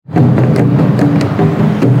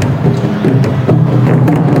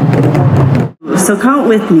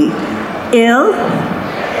with me. Il,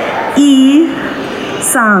 I,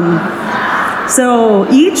 Sam. So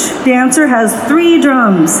each dancer has 3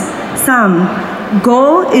 drums. Sam.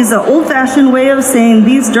 Go is an old-fashioned way of saying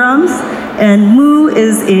these drums, and mu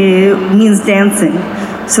means dancing.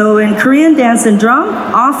 So in Korean dance and drum,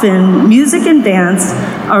 often music and dance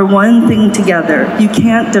are one thing together. You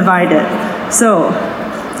can't divide it. So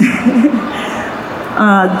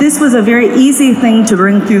this was a very easy thing to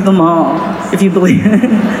bring through the mall, if you believe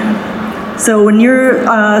it. So when your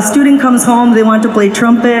student comes home, they want to play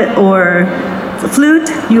trumpet or flute,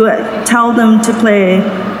 you tell them to play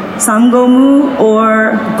samgomu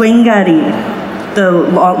or gwengari, the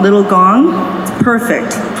little gong. It's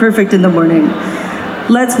perfect in the morning.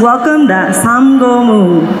 Let's welcome the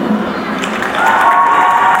samgomu.